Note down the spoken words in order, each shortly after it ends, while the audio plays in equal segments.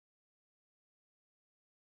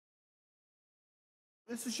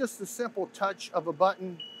This is just a simple touch of a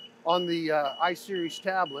button on the iSeries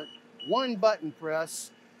tablet. One button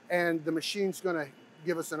press, and the machine's going to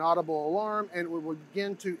give us an audible alarm, and it will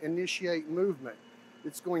begin to initiate movement.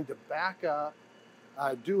 It's going to back up,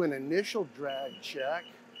 do an initial drag check.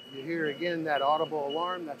 You hear again that audible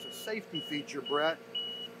alarm. That's a safety feature, Brett,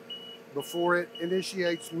 before it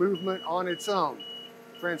initiates movement on its own.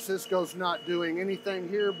 Francisco's not doing anything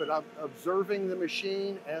here, but I'm observing the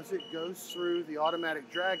machine as it goes through the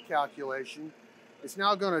automatic drag calculation. It's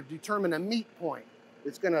now going to determine a meet point.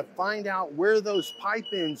 It's going to find out where those pipe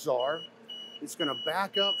ends are. It's going to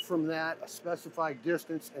back up from that a specified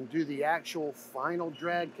distance and do the actual final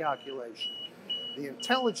drag calculation. The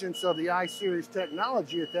intelligence of the iSeries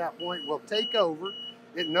technology at that point will take over.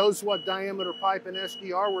 It knows what diameter pipe and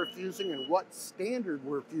SDR we're fusing and what standard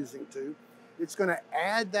we're fusing to. It's going to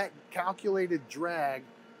add that calculated drag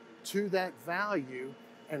to that value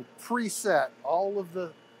and preset all of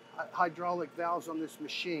the hydraulic valves on this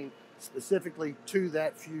machine specifically to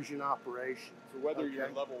that fusion operation. So whether you're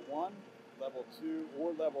level 1, level 2,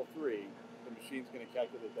 or level 3, the machine's going to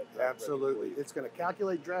calculate that drag. Absolutely. It's going to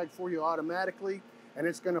calculate drag for you automatically, and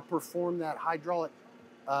it's going to perform that hydraulic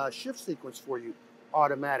shift sequence for you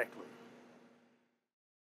automatically.